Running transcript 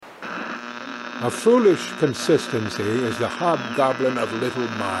A foolish consistency is the hobgoblin of little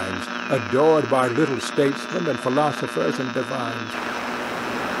minds, adored by little statesmen and philosophers and divines.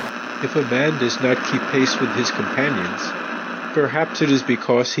 If a man does not keep pace with his companions, perhaps it is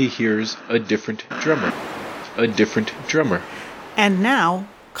because he hears a different drummer. A different drummer. And now,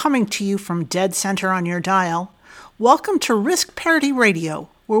 coming to you from dead center on your dial, welcome to Risk Parity Radio,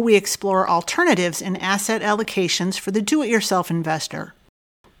 where we explore alternatives in asset allocations for the do-it-yourself investor.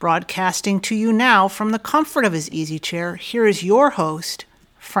 Broadcasting to you now from the comfort of his easy chair, here is your host,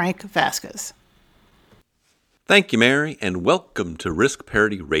 Frank Vasquez. Thank you, Mary, and welcome to Risk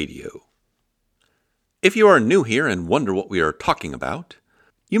Parity Radio. If you are new here and wonder what we are talking about,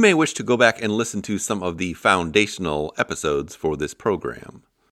 you may wish to go back and listen to some of the foundational episodes for this program.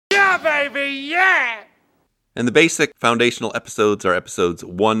 Yeah, baby, yeah! And the basic foundational episodes are episodes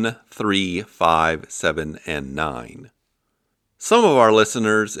 1, 3, 5, 7, and 9. Some of our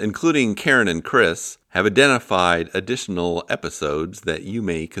listeners, including Karen and Chris, have identified additional episodes that you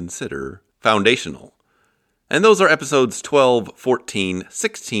may consider foundational. And those are episodes 12, 14,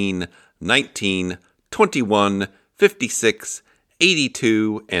 16, 19, 21, 56,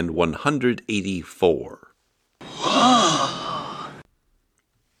 82, and 184.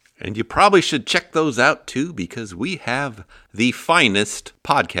 And you probably should check those out too, because we have the finest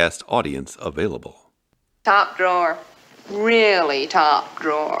podcast audience available. Top drawer. Really top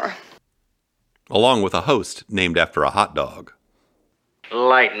drawer. Along with a host named after a hot dog.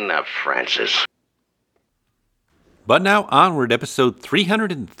 Lighten up, Francis. But now onward to episode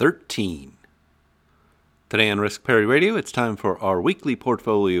 313. Today on Risk Parity Radio, it's time for our weekly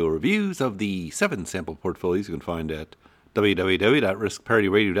portfolio reviews of the 7 sample portfolios you can find at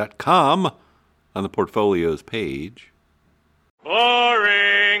www.riskparityradio.com on the portfolios page.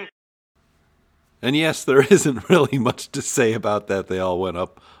 Boring! And yes, there isn't really much to say about that. They all went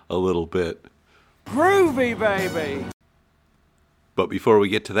up a little bit. Groovy, baby! But before we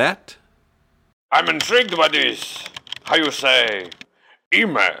get to that, I'm intrigued by this, how you say,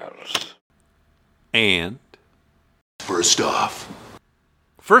 emails. And First off,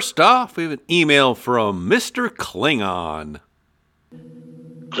 we have an email from Mr. Klingon.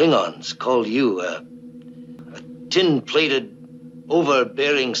 Klingons call you a tin-plated,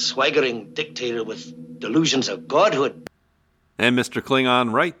 overbearing, swaggering dictator with delusions of godhood. And Mr.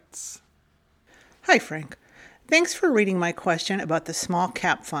 Klingon writes, Hi, Frank. Thanks for reading my question about the small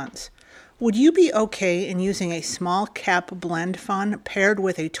cap funds. Would you be okay in using a small cap blend fund paired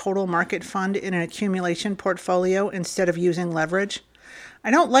with a total market fund in an accumulation portfolio instead of using leverage?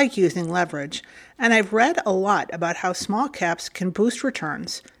 I don't like using leverage, and I've read a lot about how small caps can boost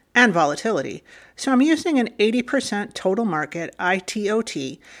returns and volatility, so I'm using an 80% total market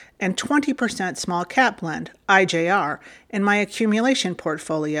ITOT and 20% small cap blend IJR in my accumulation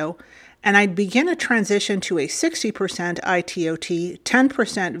portfolio, and I'd begin a transition to a 60% ITOT,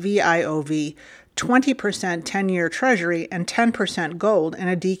 10% VIOV, 20% 10-year Treasury, and 10% gold in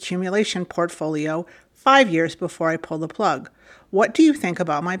a decumulation portfolio 5 years before I pull the plug. What do you think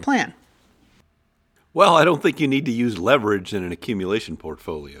about my plan? Well, I don't think you need to use leverage in an accumulation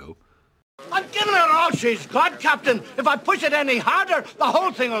portfolio. I'm giving her all she's got, Captain. If I push it any harder, the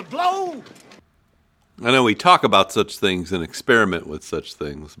whole thing will blow. I know we talk about such things and experiment with such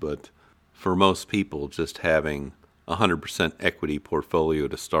things, but for most people, just having a 100% equity portfolio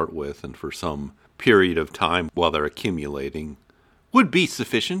to start with and for some period of time while they're accumulating would be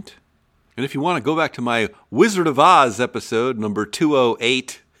sufficient. And if you want to go back to my Wizard of Oz episode, number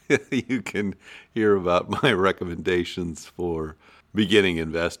 208, you can hear about my recommendations for beginning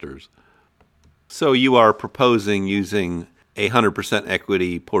investors. So you are proposing using a 100%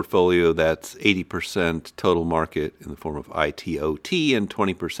 equity portfolio that's 80% total market in the form of ITOT and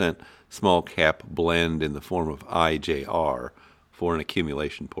 20% small cap blend in the form of IJR for an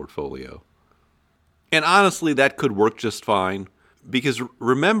accumulation portfolio. And honestly, that could work just fine, because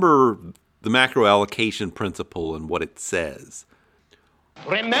remember the macro allocation principle and what it says.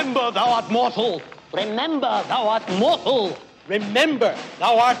 Remember thou art mortal. Remember thou art mortal. Remember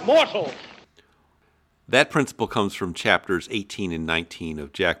thou art mortal. That principle comes from chapters 18 and 19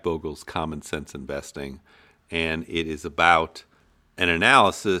 of Jack Bogle's Common Sense Investing, and it is about an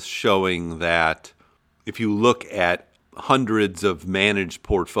analysis showing that if you look at hundreds of managed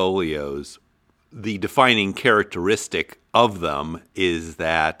portfolios, the defining characteristic of them is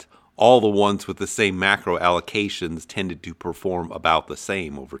that all the ones with the same macro allocations tended to perform about the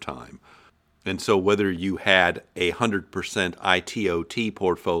same over time. And so whether you had a 100% ITOT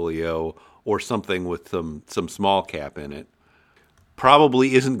portfolio or something with some small cap in it,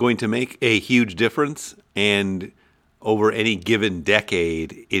 probably isn't going to make a huge difference. And over any given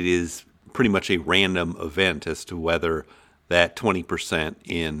decade, it is pretty much a random event as to whether that 20%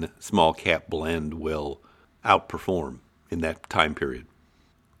 in small cap blend will outperform in that time period.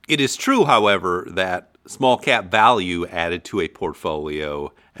 It is true, however, that small cap value added to a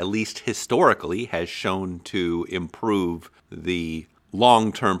portfolio, at least historically, has shown to improve the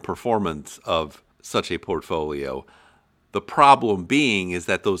long-term performance of such a portfolio. The problem being is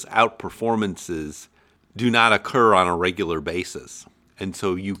that those outperformances do not occur on a regular basis. And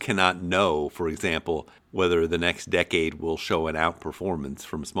so you cannot know, for example, whether the next decade will show an outperformance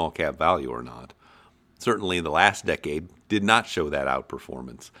from small cap value or not. Certainly the last decade did not show that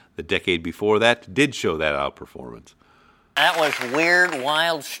outperformance. The decade before that did show that outperformance. That was weird,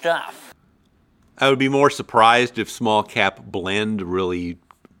 wild stuff. I would be more surprised if small cap blend really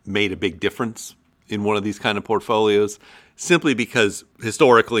made a big difference in one of these kind of portfolios, simply because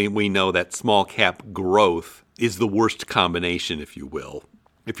historically we know that small cap growth is the worst combination, if you will,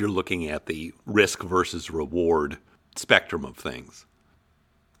 if you're looking at the risk versus reward spectrum of things.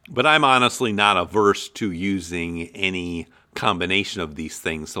 But I'm honestly not averse to using any combination of these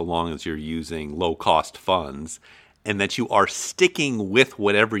things so long as you're using low-cost funds and that you are sticking with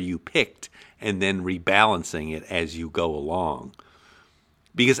whatever you picked and then rebalancing it as you go along.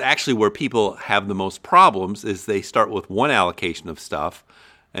 Because actually where people have the most problems is they start with one allocation of stuff,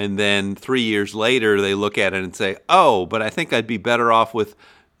 and then 3 years later they look at it and say, oh, but I think I'd be better off with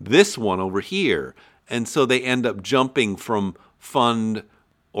this one over here. And so they end up jumping from fund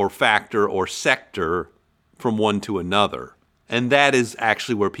or factor or sector from one to another. And that is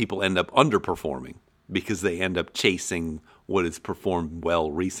actually where people end up underperforming, because they end up chasing what has performed well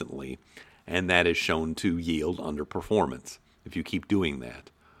recently. And that is shown to yield underperformance if you keep doing that.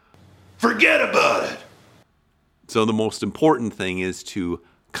 Forget about it. So the most important thing is to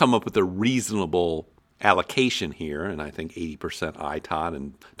come up with a reasonable allocation here, and I think 80% ITOT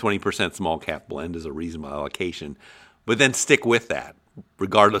and 20% small cap blend is a reasonable allocation, but then stick with that,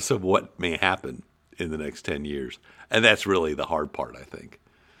 regardless of what may happen in the next 10 years. And that's really the hard part, I think.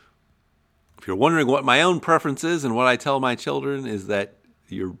 If you're wondering what my own preference is and what I tell my children is that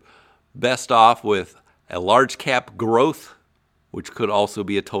you're best off with a large cap growth, which could also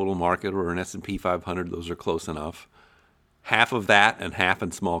be a total market or an S&P 500. Those are close enough. Half of that and half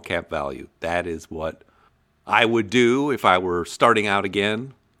in small cap value. That is what I would do if I were starting out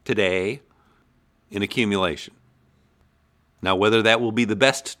again today in accumulation. Now, whether that will be the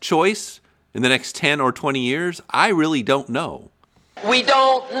best choice in the next 10 or 20 years, I really don't know. We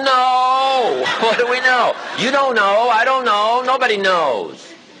don't know. What do we know? You don't know. I don't know. Nobody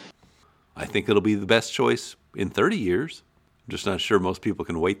knows. I think it'll be the best choice in 30 years. I'm just not sure most people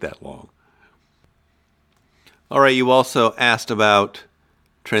can wait that long. All right, you also asked about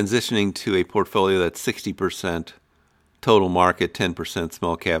transitioning to a portfolio that's 60% total market, 10%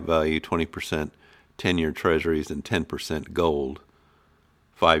 small cap value, 20% 10-year treasuries, and 10% gold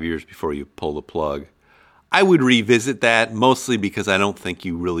 5 years before you pull the plug. I would revisit that, mostly because I don't think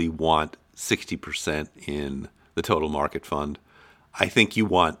you really want 60% in the total market fund. I think you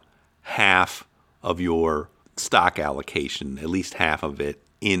want half of your stock allocation, at least half of it,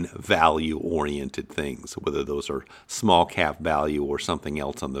 in value-oriented things, whether those are small cap value or something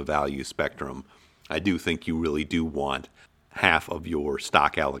else on the value spectrum. I do think you really do want half of your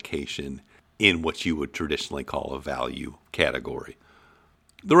stock allocation in what you would traditionally call a value category.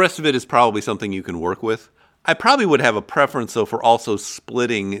 The rest of it is probably something you can work with. I probably would have a preference, though, for also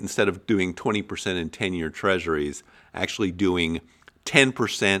splitting, instead of doing 20% in 10-year treasuries, actually doing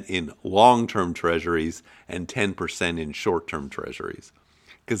 10% in long-term treasuries and 10% in short-term treasuries,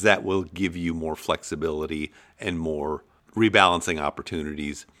 because that will give you more flexibility and more rebalancing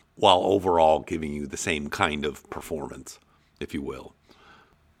opportunities while overall giving you the same kind of performance, if you will.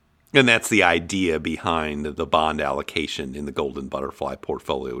 And that's the idea behind the bond allocation in the Golden Butterfly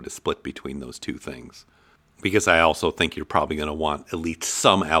portfolio, to split between those two things. Because I also think you're probably going to want at least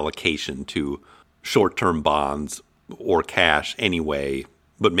some allocation to short-term bonds or cash anyway,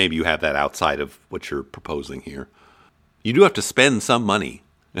 but maybe you have that outside of what you're proposing here. You do have to spend some money,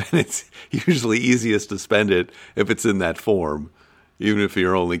 and it's usually easiest to spend it if it's in that form, even if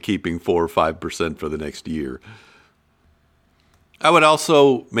you're only keeping 4 or 5% for the next year. I would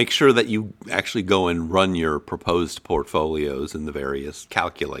also make sure that you actually go and run your proposed portfolios in the various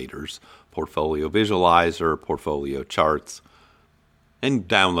calculators, Portfolio Visualizer, Portfolio Charts, and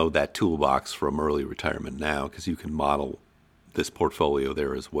download that toolbox from Early Retirement Now, because you can model this portfolio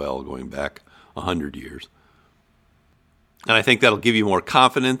there as well, going back 100 years. And I think that'll give you more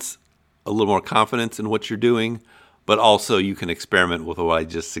confidence, a little more confidence in what you're doing, but also you can experiment with what I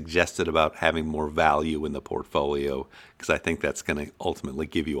just suggested about having more value in the portfolio, because I think that's going to ultimately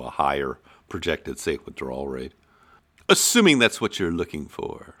give you a higher projected safe withdrawal rate. Assuming that's what you're looking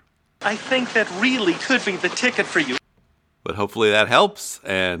for. I think that really could be the ticket for you. But hopefully that helps,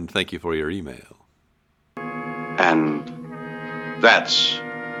 and thank you for your email. And that's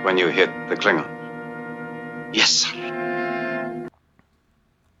when you hit the Klingons. Yes, sir.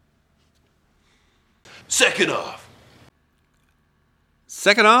 Second off,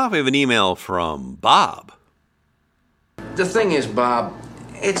 we have an email from Bob. The thing is, Bob,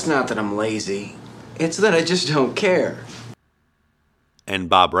 it's not that I'm lazy. It's that I just don't care. And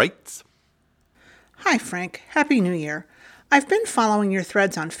Bob writes, Hi, Frank. Happy New Year. I've been following your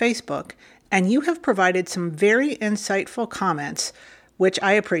threads on Facebook, and you have provided some very insightful comments, which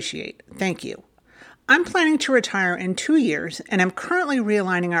I appreciate. Thank you. I'm planning to retire in 2 years, and I'm currently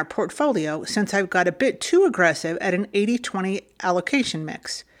realigning our portfolio since I've got a bit too aggressive at an 80-20 allocation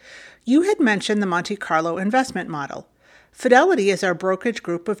mix. You had mentioned the Montecarlo investment model. Fidelity is our brokerage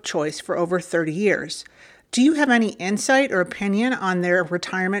group of choice for over 30 years. Do you have any insight or opinion on their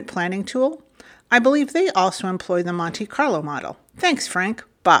retirement planning tool? I believe they also employ the Montecarlo model. Thanks, Frank.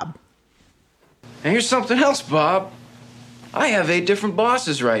 Bob. And here's something else, Bob. I have 8 different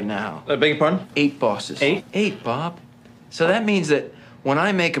bosses right now. I beg your pardon? 8 bosses. 8? 8, Bob. So that means that when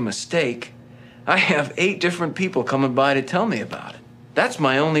I make a mistake, I have 8 different people coming by to tell me about it. That's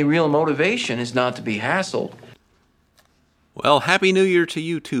my only real motivation, is not to be hassled. Well, Happy New Year to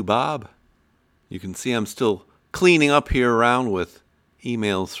you too, Bob. You can see I'm still cleaning up here around with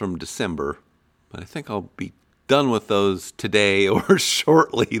emails from December, but I think I'll be done with those today or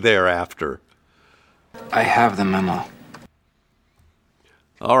shortly thereafter. I have the memo.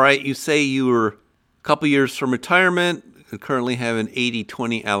 All right, you say you were a couple years from retirement, and currently have an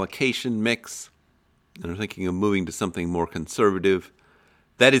 80-20 allocation mix, and are thinking of moving to something more conservative.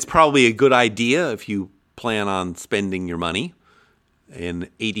 That is probably a good idea if you plan on spending your money. An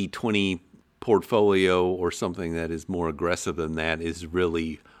 80-20 portfolio or something that is more aggressive than that is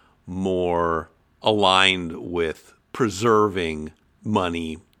really more aligned with preserving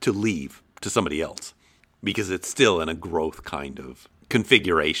money to leave to somebody else, because it's still in a growth kind of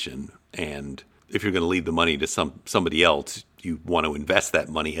configuration. And if you're going to leave the money to somebody else, you want to invest that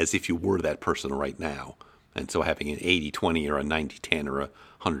money as if you were that person right now. And so having an 80-20 or a 90-10 or a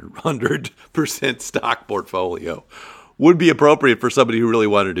 100% stock portfolio would be appropriate for somebody who really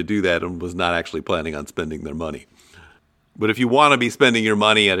wanted to do that and was not actually planning on spending their money. But if you want to be spending your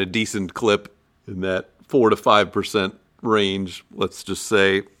money at a decent clip in that 4 to 5% range, let's just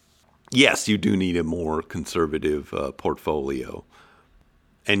say, yes, you do need a more conservative portfolio.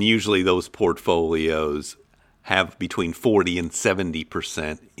 And usually those portfolios have between 40 and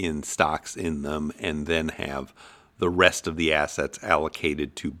 70% in stocks in them, and then have the rest of the assets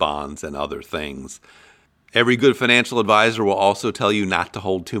allocated to bonds and other things. Every good financial advisor will also tell you not to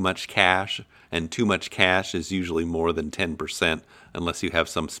hold too much cash, and too much cash is usually more than 10% unless you have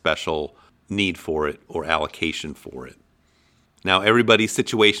some special need for it or allocation for it. Now, everybody's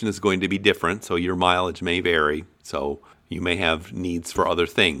situation is going to be different, so your mileage may vary. So you may have needs for other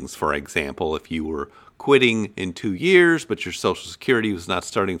things. For example, if you were quitting in 2 years, but your Social Security was not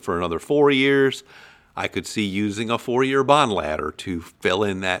starting for another 4 years, I could see using a 4-year bond ladder to fill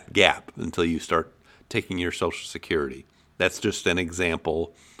in that gap until you start taking your Social Security. That's just an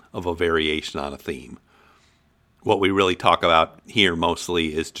example of a variation on a theme. What we really talk about here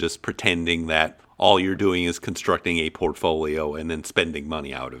mostly is just pretending that all you're doing is constructing a portfolio and then spending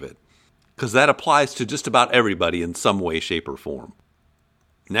money out of it, because that applies to just about everybody in some way, shape, or form.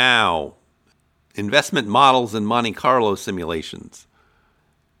 Now, investment models and Monte Carlo simulations.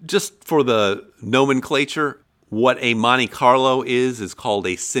 Just for the nomenclature, what a Monte Carlo is called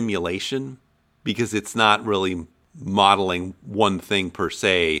a simulation, because it's not really modeling one thing per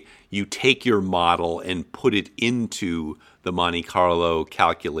se. You take your model and put it into the Monte Carlo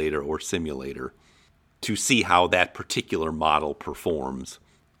calculator or simulator to see how that particular model performs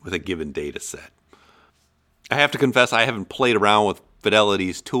with a given data set. I have to confess, I haven't played around with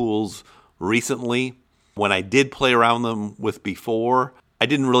Fidelity's tools recently. When I did play around them with before, I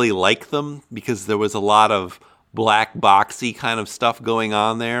didn't really like them because there was a lot of black boxy kind of stuff going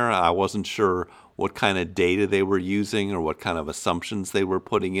on there. I wasn't sure what kind of data they were using or what kind of assumptions they were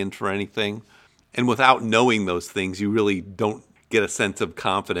putting in for anything. And without knowing those things, you really don't get a sense of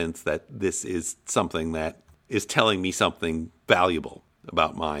confidence that this is something that is telling me something valuable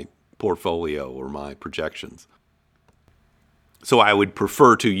about my portfolio or my projections. So I would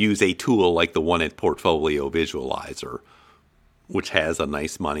prefer to use a tool like the one at Portfolio Visualizer, which has a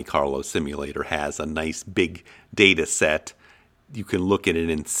nice Monte Carlo simulator, has a nice big data set. You can look at it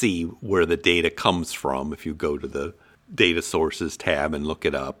and see where the data comes from if you go to the Data Sources tab and look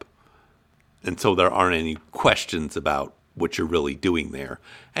it up. And so there aren't any questions about what you're really doing there.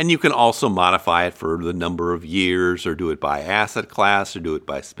 And you can also modify it for the number of years, or do it by asset class, or do it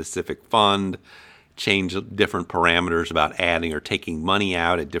by specific fund, change different parameters about adding or taking money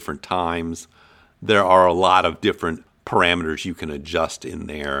out at different times. There are a lot of different parameters you can adjust in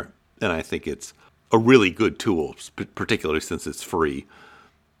there, and I think it's a really good tool, particularly since it's free.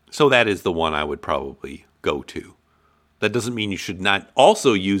 So that is the one I would probably go to. That doesn't mean you should not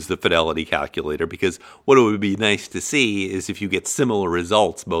also use the fidelity calculator, because what it would be nice to see is if you get similar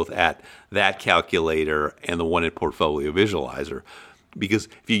results both at that calculator and the one at Portfolio Visualizer. Because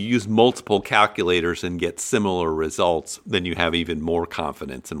if you use multiple calculators and get similar results, then you have even more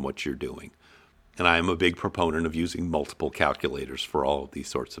confidence in what you're doing. And I am a big proponent of using multiple calculators for all of these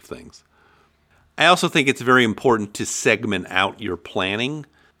sorts of things. I also think it's very important to segment out your planning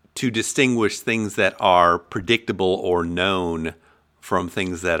to distinguish things that are predictable or known from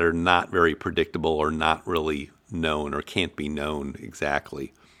things that are not very predictable or not really known or can't be known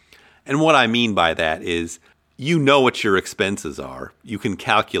exactly. And what I mean by that is, you know what your expenses are. You can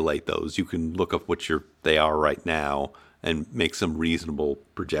calculate those. You can look up what they are right now and make some reasonable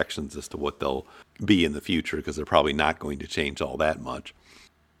projections as to what they'll be in the future, because they're probably not going to change all that much,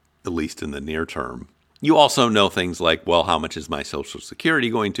 at least in the near term. You also know things like, well, how much is my Social Security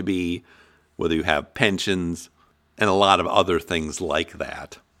going to be, whether you have pensions, and a lot of other things like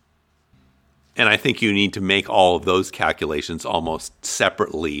that. And I think you need to make all of those calculations almost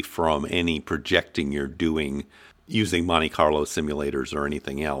separately from any projecting you're doing using Monte Carlo simulators or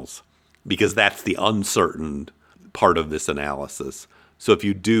anything else, because that's the uncertain part of this analysis. So if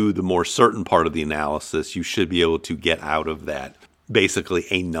you do the more certain part of the analysis, you should be able to get out of that basically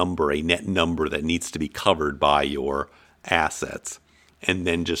a net number that needs to be covered by your assets, and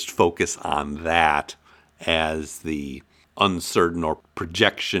then just focus on that as the uncertain or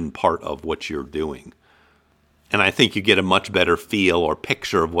projection part of what you're doing. And I think you get a much better feel or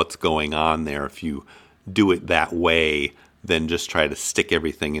picture of what's going on there if you do it that way than just try to stick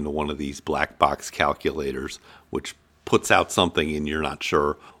everything into one of these black box calculators, which puts out something and you're not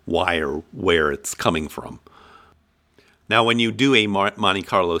sure why or where it's coming from. Now, when you do a Monte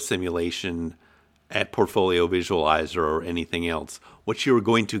Carlo simulation at Portfolio Visualizer or anything else, what you're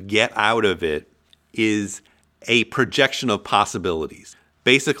going to get out of it is a projection of possibilities.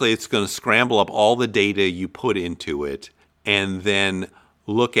 Basically, it's going to scramble up all the data you put into it and then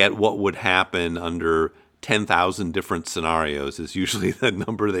look at what would happen under 10,000 different scenarios is usually the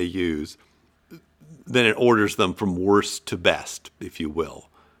number they use. Then it orders them from worst to best, if you will.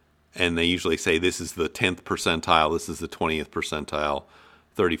 And they usually say this is the 10th percentile, this is the 20th percentile,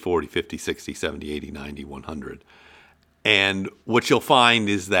 30, 40, 50, 60, 70, 80, 90, 100. And what you'll find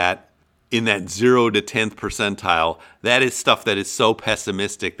is that in that 0 to 10th percentile, that is stuff that is so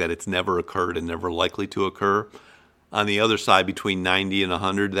pessimistic that it's never occurred and never likely to occur. On the other side, between 90 and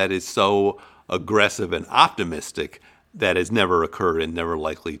 100, that is so aggressive and optimistic that has never occurred and never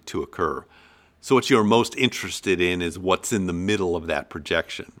likely to occur. So what you're most interested in is what's in the middle of that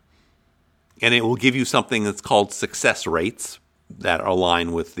projection. And it will give you something that's called success rates that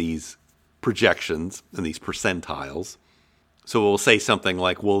align with these projections and these percentiles. So it will say something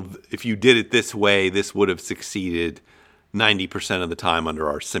like, well, if you did it this way, this would have succeeded 90% of the time under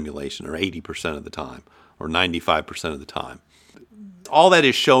our simulation, or 80% of the time, or 95% of the time. All that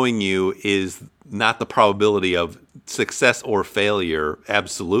is showing you is not the probability of success or failure,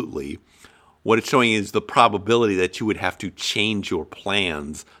 absolutely. What it's showing is the probability that you would have to change your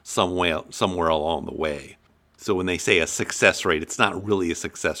plans somewhere along the way. So when they say a success rate, it's not really a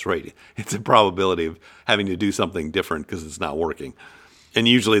success rate. It's a probability of having to do something different because it's not working. And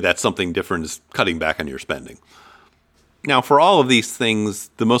usually that something different is cutting back on your spending. Now, for all of these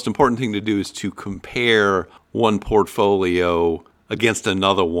things, the most important thing to do is to compare one portfolio against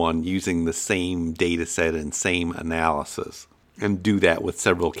another one using the same data set and same analysis, and do that with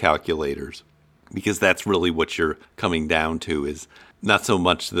several calculators, because that's really what you're coming down to, is not so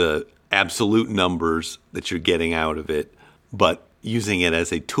much the absolute numbers that you're getting out of it, but using it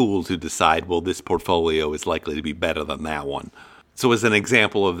as a tool to decide, well, this portfolio is likely to be better than that one. So as an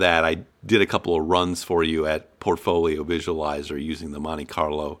example of that, I did a couple of runs for you at Portfolio Visualizer using the Monte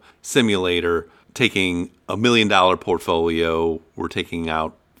Carlo simulator, taking $1 million portfolio. We're taking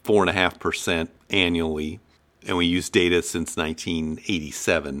out 4.5% annually, and we used data since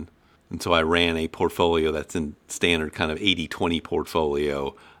 1987. And so I ran a portfolio that's in standard kind of 80-20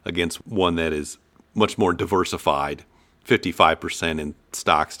 portfolio against one that is much more diversified 55% in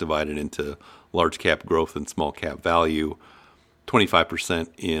stocks divided into large cap growth and small cap value, 25%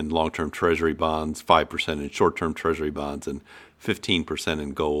 in long-term treasury bonds, 5% in short-term treasury bonds, and 15%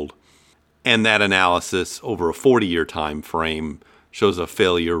 in gold. And that analysis over a 40-year time frame shows a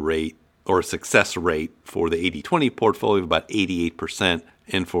failure rate or a success rate for the 80-20 portfolio of about 88%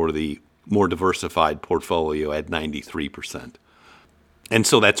 and for the more diversified portfolio at 93%. And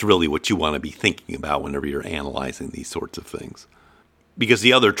so that's really what you want to be thinking about whenever you're analyzing these sorts of things. Because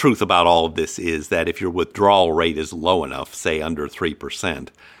the other truth about all of this is that if your withdrawal rate is low enough, say under 3%,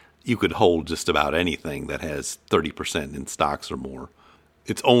 you could hold just about anything that has 30% in stocks or more.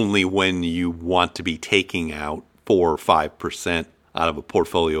 It's only when you want to be taking out 4 or 5% out of a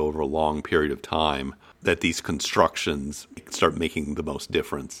portfolio over a long period of time that these constructions start making the most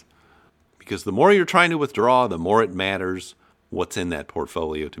difference. Because the more you're trying to withdraw, the more it matters what's in that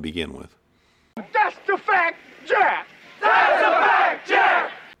portfolio to begin with. That's the fact, Jack! That's a fact,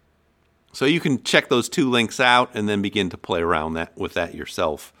 Jack! So you can check those 2 links out and then begin to play around with that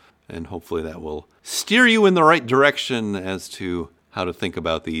yourself. And hopefully that will steer you in the right direction as to how to think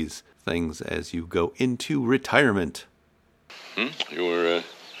about these things as you go into retirement. You were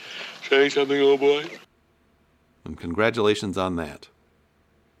saying something, old boy? And congratulations on that.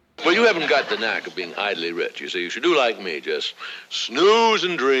 Well, you haven't got the knack of being idly rich. You see, you should do like me. Just snooze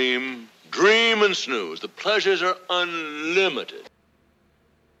and dream, dream and snooze. The pleasures are unlimited.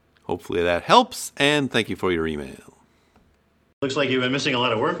 Hopefully that helps, and thank you for your email. Looks like you've been missing a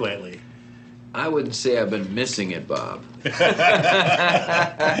lot of work lately. I wouldn't say I've been missing it, Bob. Good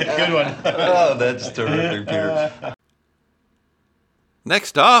one. Oh, that's terrific, Peter.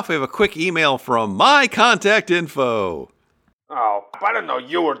 Next off, we have a quick email from My Contact Info. Oh, I didn't know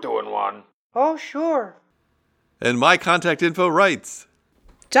you were doing one. Oh, sure. And My Contact Info writes,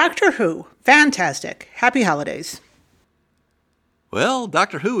 Doctor Who, fantastic. Happy holidays. Well,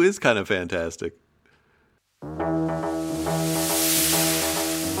 Doctor Who is kind of fantastic.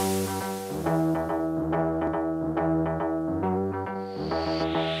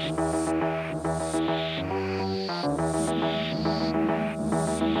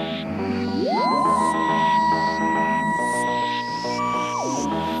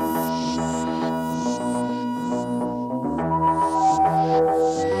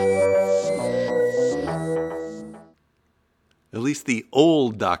 At least the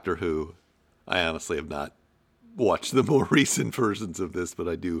old Doctor Who. I honestly have not watched the more recent versions of this, but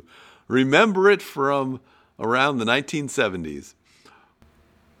I do remember it from around the 1970s.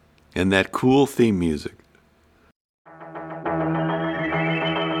 And that cool theme music.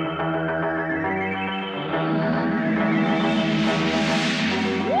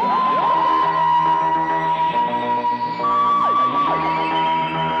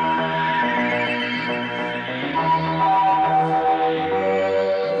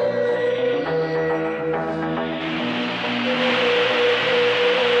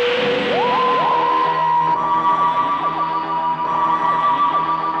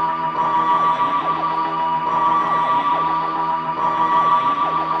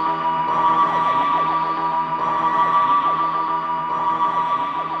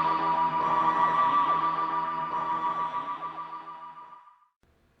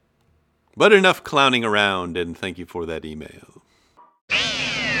 But enough clowning around, and thank you for that email.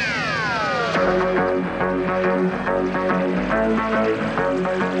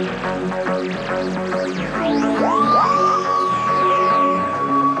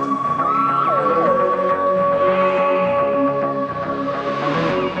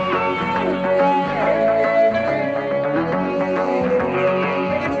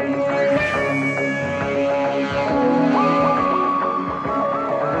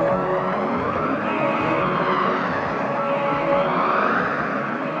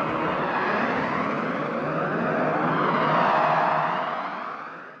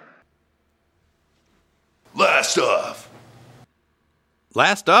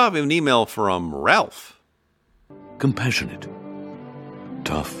 Last off, an email from Ralph. Compassionate.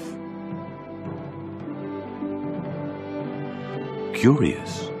 Tough.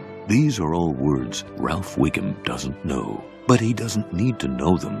 Curious. These are all words Ralph Wiggum doesn't know. But he doesn't need to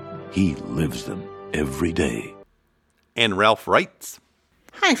know them. He lives them every day. And Ralph writes,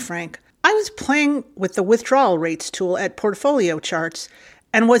 Hi, Frank. I was playing with the withdrawal rates tool at Portfolio Charts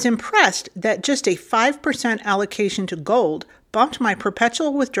and was impressed that just a 5% allocation to gold bumped my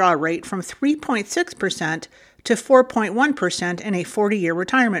perpetual withdrawal rate from 3.6% to 4.1% in a 40-year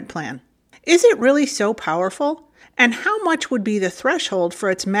retirement plan. Is it really so powerful? And how much would be the threshold for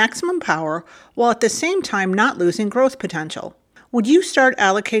its maximum power while at the same time not losing growth potential? Would you start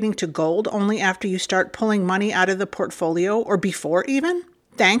allocating to gold only after you start pulling money out of the portfolio or before even?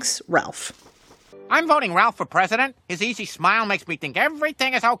 Thanks, Ralph. I'm voting Ralph for president. His easy smile makes me think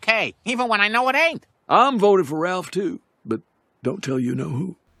everything is okay, even when I know it ain't. I'm voting for Ralph, too, but don't tell you know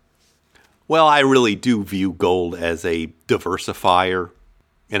who. Well, I really do view gold as a diversifier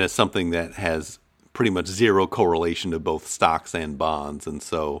and as something that has pretty much zero correlation to both stocks and bonds. And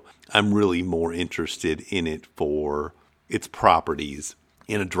so I'm really more interested in it for its properties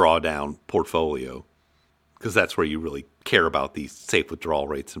in a drawdown portfolio, because that's where you really care about these safe withdrawal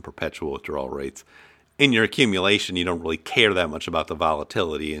rates and perpetual withdrawal rates. In your accumulation, you don't really care that much about the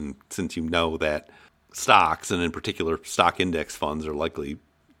volatility. And since you know that stocks, and in particular stock index funds, are likely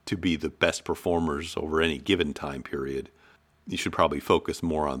to be the best performers over any given time period, you should probably focus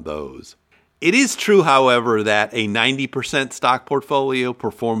more on those. It is true, however, that a 90% stock portfolio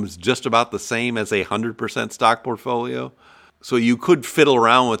performs just about the same as a 100% stock portfolio. So you could fiddle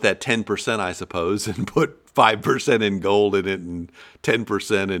around with that 10%, I suppose, and put 5% in gold in it and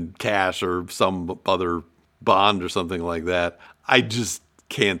 10% in cash or some other bond or something like that. I just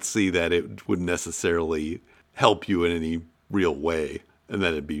can't see that it would necessarily help you in any real way, and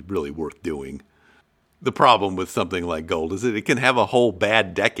that it'd be really worth doing. The problem with something like gold is that it can have a whole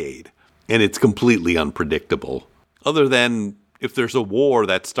bad decade, and it's completely unpredictable. Other than if there's a war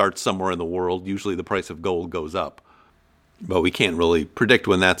that starts somewhere in the world, usually the price of gold goes up. But we can't really predict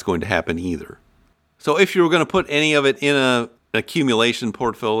when that's going to happen either. So if you were going to put any of it in an accumulation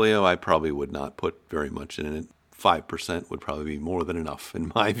portfolio, I probably would not put very much in it. 5% would probably be more than enough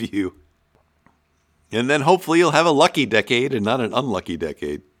in my view. And then hopefully you'll have a lucky decade and not an unlucky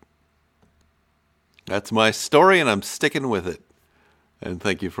decade. That's my story, and I'm sticking with it. And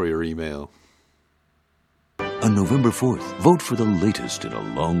thank you for your email. On November 4th, vote for the latest in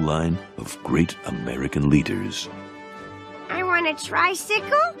a long line of great American leaders. I want a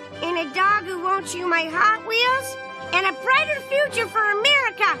tricycle, and a dog who won't chew my Hot Wheels, and a brighter future for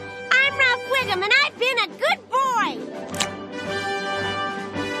America. I'm Ralph Wiggum, and I've been a good boy.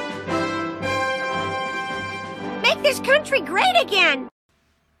 Make this country great again.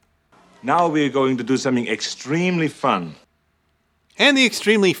 Now we're going to do something extremely fun. And the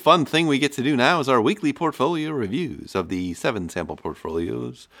extremely fun thing we get to do now is our weekly portfolio reviews of the 7 sample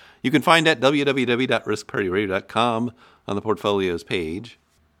portfolios you can find at www.riskparityradio.com on the portfolios page.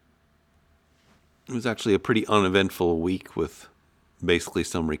 It was actually a pretty uneventful week with basically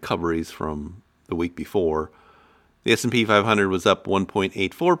some recoveries from the week before. The S&P 500 was up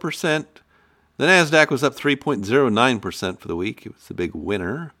 1.84%. The NASDAQ was up 3.09% for the week. It was the big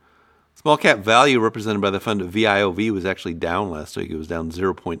winner. Small cap value represented by the fund VIOV was actually down last week. It was down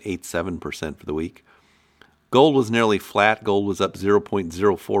 0.87% for the week. Gold was nearly flat. Gold was up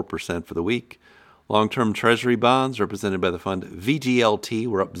 0.04% for the week. Long-term treasury bonds represented by the fund VGLT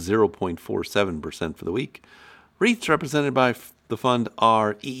were up 0.47% for the week. REITs represented by the fund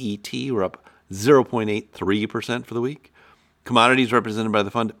REET were up 0.83% for the week. Commodities represented by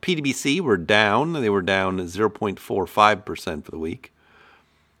the fund PDBC were down. They were down 0.45% for the week.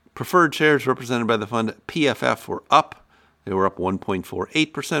 Preferred shares represented by the fund PFF were up. They were up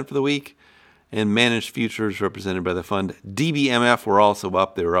 1.48% for the week. And managed futures represented by the fund DBMF were also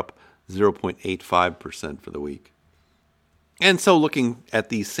up. They were up 0.85% for the week. And so looking at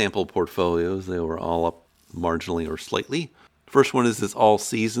these sample portfolios, they were all up marginally or slightly. First one is this All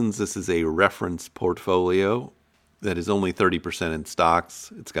Seasons. This is a reference portfolio that is only 30% in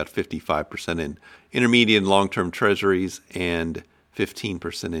stocks. It's got 55% in intermediate and long-term treasuries and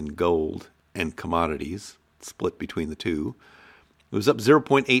 15% in gold and commodities, split between the two. It was up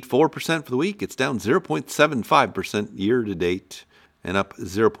 0.84% for the week. It's down 0.75% year to date and up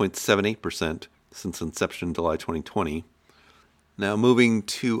 0.78% since inception July 2020. Now moving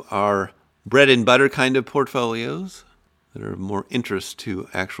to our bread and butter kind of portfolios that are of more interest to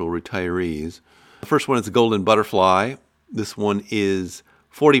actual retirees. The first one is the Golden Butterfly. This one is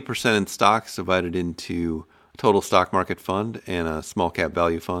 40% in stocks divided into a total stock market fund and a small cap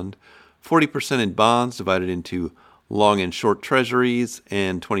value fund. 40% in bonds divided into long and short treasuries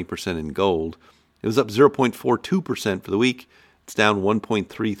and 20% in gold. It was up 0.42% for the week. It's down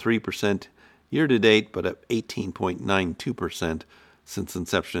 1.33% year to date, but up 18.92% since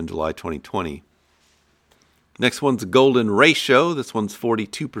inception in July 2020. Next one's Golden Ratio. This one's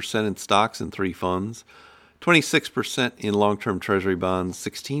 42% in stocks and 3 funds, 26% in long-term treasury bonds,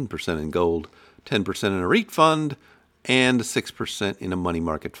 16% in gold, 10% in a REIT fund, and 6% in a money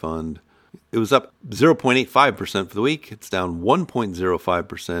market fund. It was up 0.85% for the week. It's down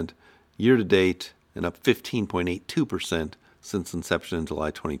 1.05% year to date and up 15.82% since inception in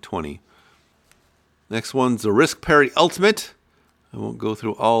July 2020. Next one's the Risk Parity Ultimate. I won't go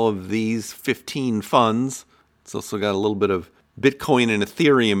through all of these 15 funds. It's also got a little bit of Bitcoin and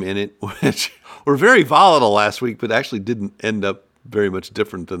Ethereum in it, which were very volatile last week, but actually didn't end up very much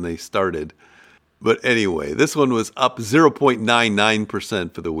different than they started. But anyway, this one was up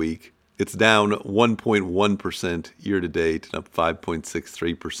 0.99% for the week. It's down 1.1% year-to-date and up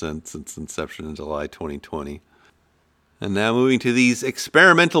 5.63% since inception in July 2020. And now moving to these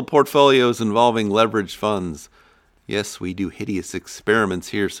experimental portfolios involving leveraged funds. Yes, we do hideous experiments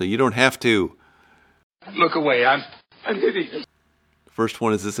here, so you don't have to. Look away, I'm hideous. First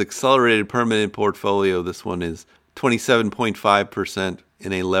one is this accelerated permanent portfolio. This one is 27.5%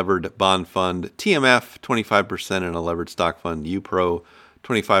 in a levered bond fund. TMF, 25% in a levered stock fund. UPRO,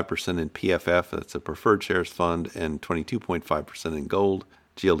 25% in PFF, that's a preferred shares fund, and 22.5% in gold.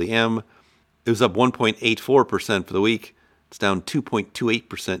 GLDM, it was up 1.84% for the week. It's down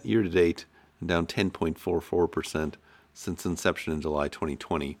 2.28% year-to-date and down 10.44% since inception in July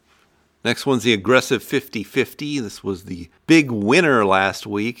 2020. Next one's the aggressive 50-50. This was the big winner last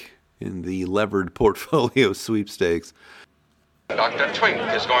week in the levered portfolio sweepstakes. Dr. Twink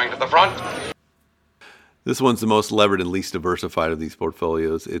is going to the front. This one's the most levered and least diversified of these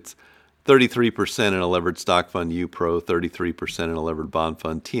portfolios. It's 33% in a levered stock fund, UPRO, 33% in a levered bond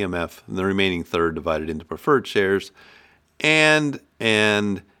fund, TMF, and the remaining third divided into preferred shares, and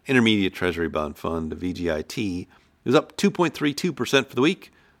an intermediate treasury bond fund, VGIT. It was up 2.32% for the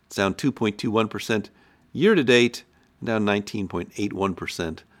week. It's down 2.21% year-to-date, and down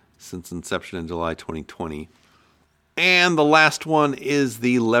 19.81% since inception in July 2020. And the last one is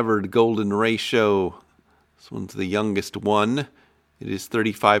the levered golden ratio. This one's the youngest one. It is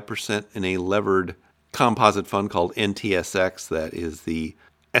 35% in a levered composite fund called NTSX. That is the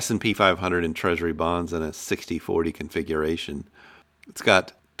S&P 500 in treasury bonds in a 60-40 configuration. It's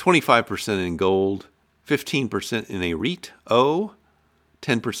got 25% in gold, 15% in a REIT, O,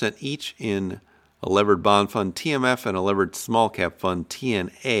 10% each in a levered bond fund, TMF, and a levered small cap fund,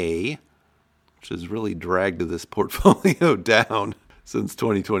 TNA, which has really dragged this portfolio down since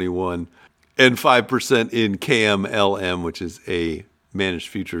 2021, and 5% in KMLM, which is a managed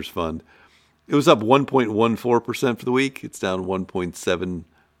futures fund. It was up 1.14% for the week. It's down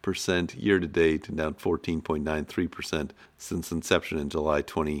 1.7% year-to-date and down 14.93% since inception in July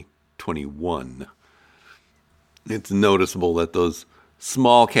 2021. It's noticeable that those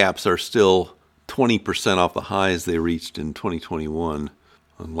small caps are still 20% off the highs they reached in 2021,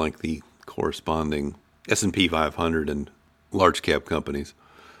 unlike the corresponding S&P 500 and large cap companies.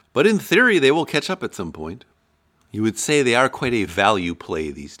 But in theory, they will catch up at some point. You would say they are quite a value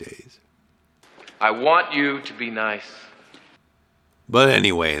play these days. I want you to be nice. But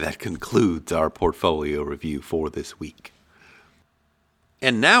anyway, that concludes our portfolio review for this week.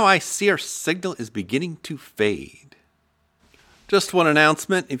 And now I see our signal is beginning to fade. Just one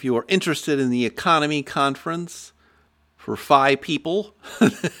announcement. If you are interested in the economy conference for 5 people,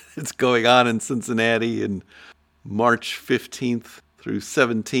 it's going on in Cincinnati in March 15th through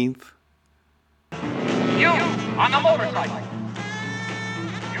 17th. You on the motorcycle.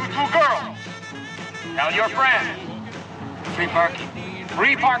 You 2 girls. Tell your friends. Free parking.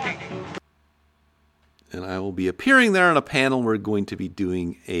 Free parking. And I will be appearing there on a panel. We're going to be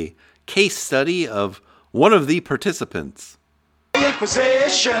doing a case study of one of the participants. The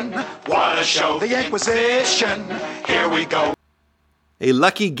Inquisition, what a show, the Inquisition, here we go. A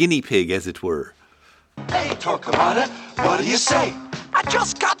lucky guinea pig, as it were. Hey, Torquemada, what do you say? I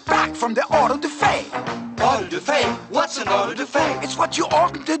just got back from the Auto de Fe. Auto de Fe? What's an Auto de Fe? It's what you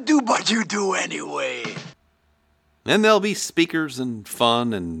oughtn't to do, but you do anyway. And there'll be speakers and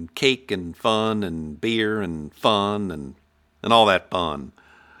fun and cake and fun and beer and fun and all that fun.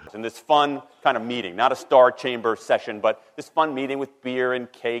 In this fun kind of meeting, not a Star Chamber session, but this fun meeting with beer and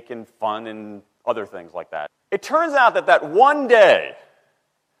cake and fun and other things like that. It turns out that one day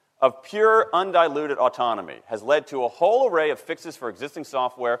of pure, undiluted autonomy has led to a whole array of fixes for existing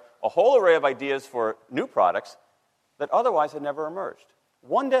software, a whole array of ideas for new products that otherwise had never emerged.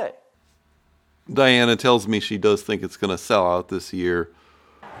 One day. Diana tells me she does think it's going to sell out this year.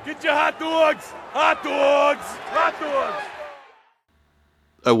 Get your hot dogs! Hot dogs! Hot dogs!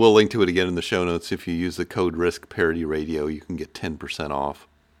 I will link to it again in the show notes. If you use the code RISK-PARODY-RADIO, you can get 10% off.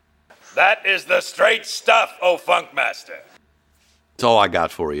 That is the straight stuff, oh Funkmaster. That's all I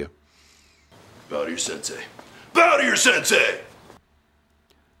got for you. Bow to your sensei. Bow to your sensei!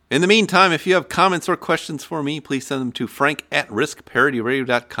 In the meantime, if you have comments or questions for me, please send them to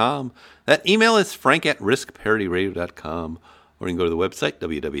frank@riskparodyradio.com. That email is frank@riskparodyradio.com. Or you can go to the website,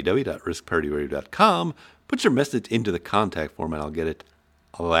 www.riskparodyradio.com. Put your message into the contact form and I'll get it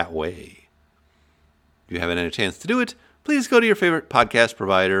that way. If you haven't had a chance to do it, please go to your favorite podcast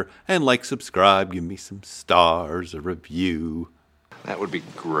provider and like, subscribe, give me some stars, a review. That would be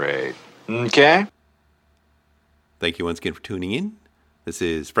great. Okay? Thank you once again for tuning in. This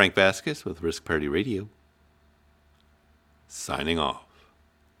is Frank Vasquez with Risk Parity Radio, signing off.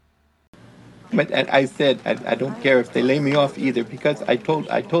 But I said I don't care if they lay me off either, because I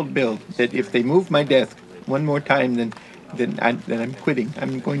told Bill that if they move my desk one more time, then I'm quitting.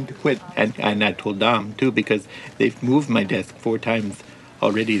 I'm going to quit. And I told Dom too, because they've moved my desk 4 times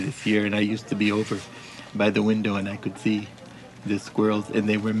already this year, and I used to be over by the window and I could see the squirrels, and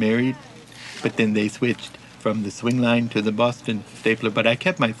they were married, but then they switched from the swing line to the Boston stapler. But I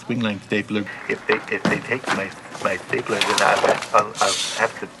kept my swing line stapler. If they take my stapler, then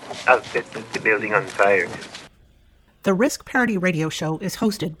I'll set the building on fire. The Risk Parity Radio Show is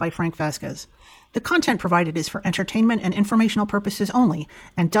hosted by Frank Vasquez. The content provided is for entertainment and informational purposes only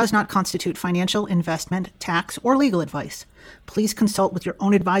and does not constitute financial, investment, tax, or legal advice. Please consult with your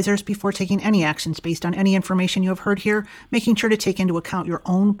own advisors before taking any actions based on any information you have heard here, making sure to take into account your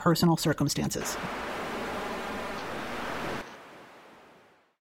own personal circumstances.